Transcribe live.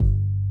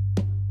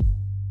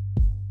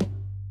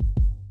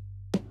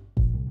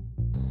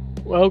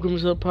Welcome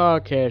to the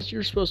podcast.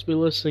 You're supposed to be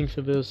listening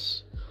to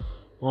this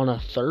on a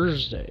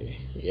Thursday.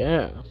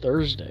 Yeah,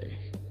 Thursday.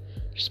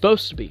 You're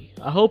supposed to be.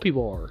 I hope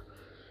you are.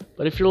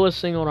 But if you're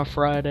listening on a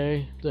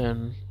Friday,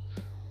 then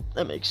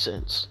that makes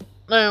sense.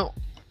 Now,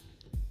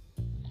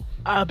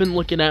 I've been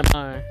looking at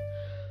my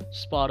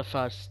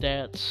Spotify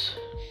stats,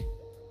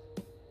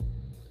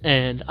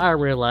 and I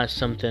realized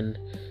something.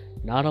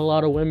 Not a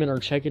lot of women are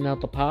checking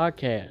out the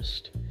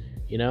podcast.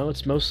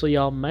 It's mostly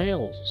y'all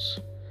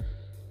males.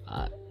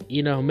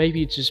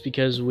 Maybe it's just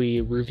because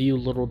we review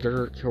Little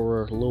Dirk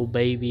or Lil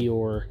Baby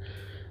or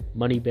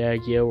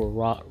Moneybagg Yo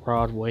or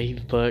Rod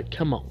Wave, but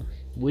come on.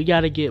 We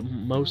gotta get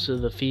most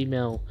of the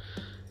female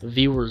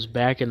viewers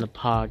back in the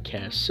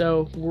podcast.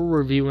 So, we're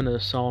reviewing a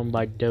song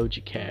by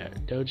Doja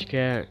Cat. Doja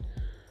Cat,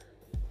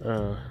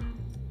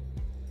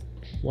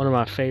 one of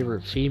my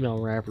favorite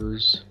female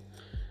rappers,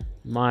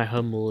 my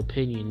humble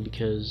opinion,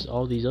 because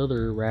all these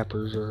other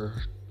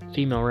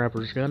female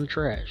rappers kind of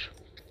trash.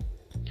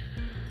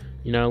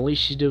 At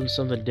least she's doing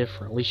something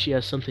different. At least she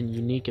has something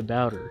unique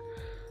about her.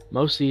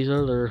 Most of these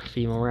other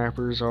female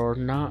rappers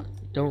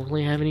don't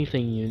really have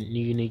anything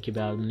unique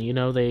about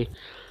them.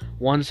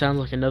 One sounds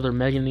like another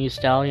Megan Thee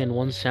Stallion,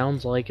 one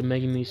sounds like a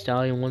Megan Thee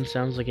Stallion, one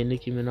sounds like a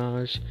Nicki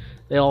Minaj.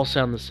 They all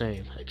sound the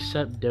same,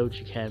 except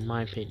Doja Cat, in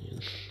my opinion.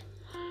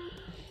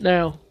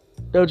 Now,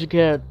 Doja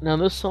Cat,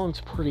 this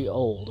song's pretty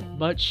old,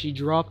 but she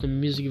dropped a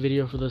music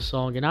video for this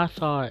song, and I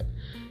thought,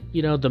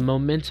 the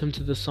momentum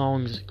to the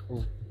song's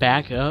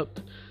back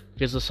up,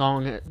 because the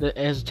song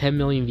has 10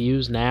 million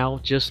views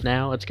just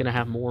now, it's going to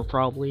have more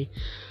probably.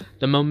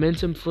 The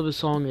momentum for the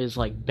song is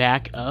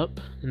back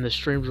up, and the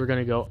streams are going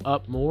to go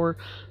up more,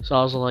 so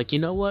I was like, you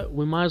know what,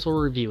 we might as well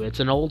review it. It's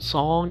an old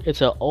song,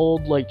 it's an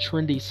old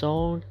trendy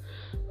song,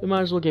 we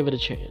might as well give it a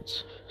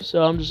chance.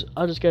 So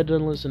I just got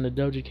done listening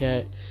to Doja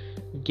Cat.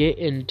 Get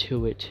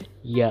into it,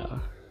 yeah.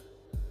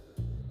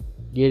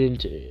 Get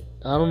into it.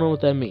 I don't know what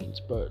that means,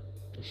 but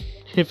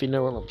if you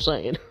know what I'm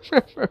saying.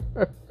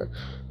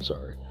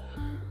 Sorry.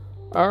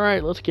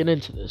 Alright, let's get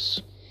into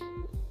this.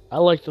 I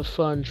like the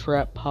fun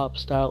trap pop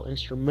style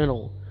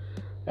instrumental.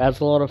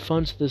 Adds a lot of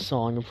fun to this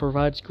song and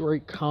provides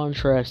great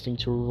contrasting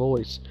to her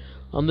voice.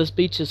 This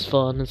beat is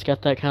fun. It's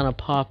got that kind of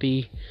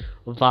poppy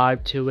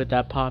vibe to it,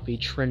 that poppy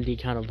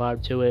trendy kind of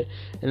vibe to it.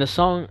 And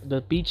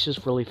the beat's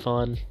just really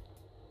fun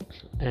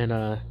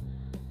and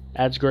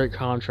adds great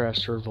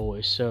contrast to her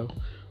voice. So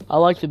I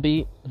like the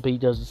beat. The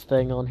beat does its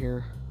thing on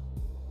here.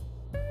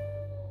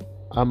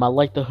 I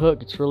like the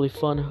hook. It's a really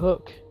fun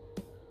hook.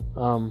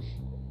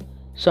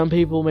 Some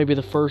people, maybe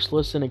the first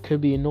listen, it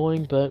could be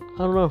annoying, but I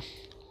don't know.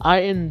 I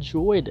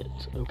enjoyed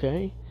it,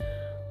 okay?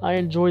 I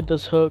enjoyed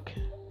this hook.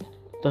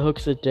 The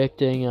hook's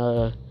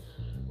addicting.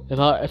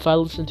 If I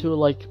listen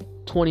to it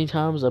 20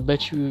 times, I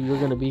bet you're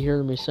gonna be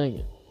hearing me sing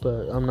it,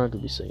 but I'm not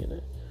gonna be singing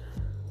it.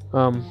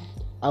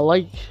 I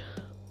like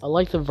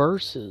the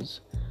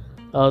verses.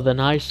 The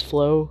nice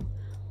flow.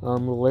 The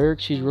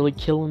lyrics, she's really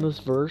killing this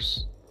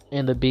verse,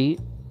 and the beat.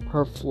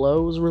 Her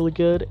flow is really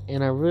good,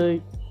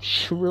 and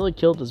she really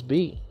killed this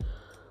beat.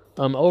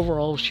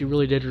 Overall, she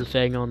really did her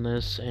thing on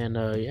this, and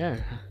yeah.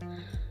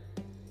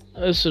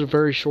 This is a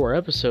very short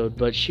episode,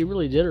 but she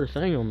really did her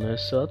thing on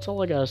this, so that's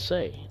all I gotta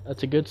say.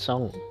 That's a good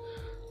song.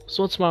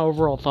 So what's my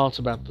overall thoughts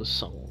about this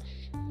song?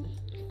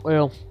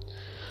 Well,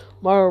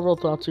 my overall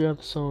thoughts about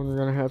the song I'm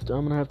gonna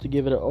have to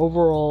give it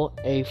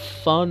a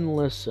fun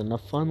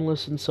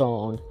listen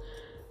song.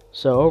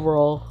 So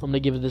overall, I'm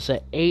gonna give this an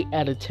 8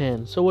 out of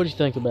 10. So what do you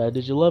think about it?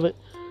 Did you love it?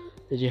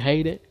 Did you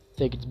hate it?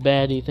 Think it's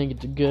bad? Do you think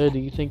it's good? Do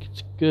you think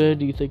it's good?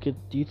 Do you think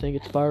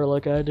it's fire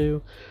like I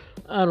do?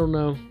 I don't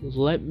know.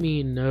 Let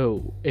me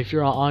know. If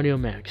you're on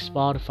AudioMax,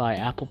 Spotify,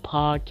 Apple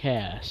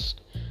Podcast,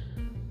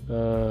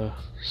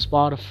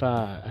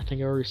 Spotify, I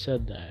think I already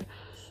said that.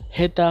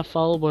 Hit that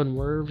follow button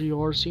wherever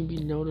you are so you can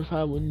be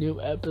notified when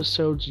new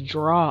episodes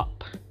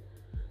drop.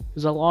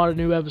 Because a lot of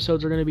new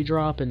episodes are going to be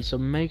dropping, so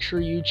make sure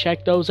you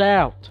check those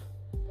out.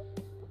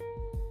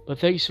 But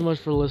thank you so much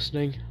for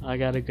listening. I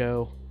gotta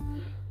go.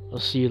 I'll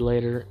see you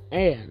later.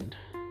 And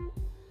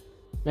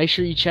make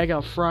sure you check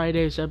out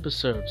Friday's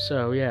episode.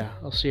 So yeah,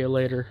 I'll see you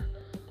later.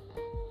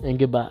 And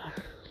goodbye.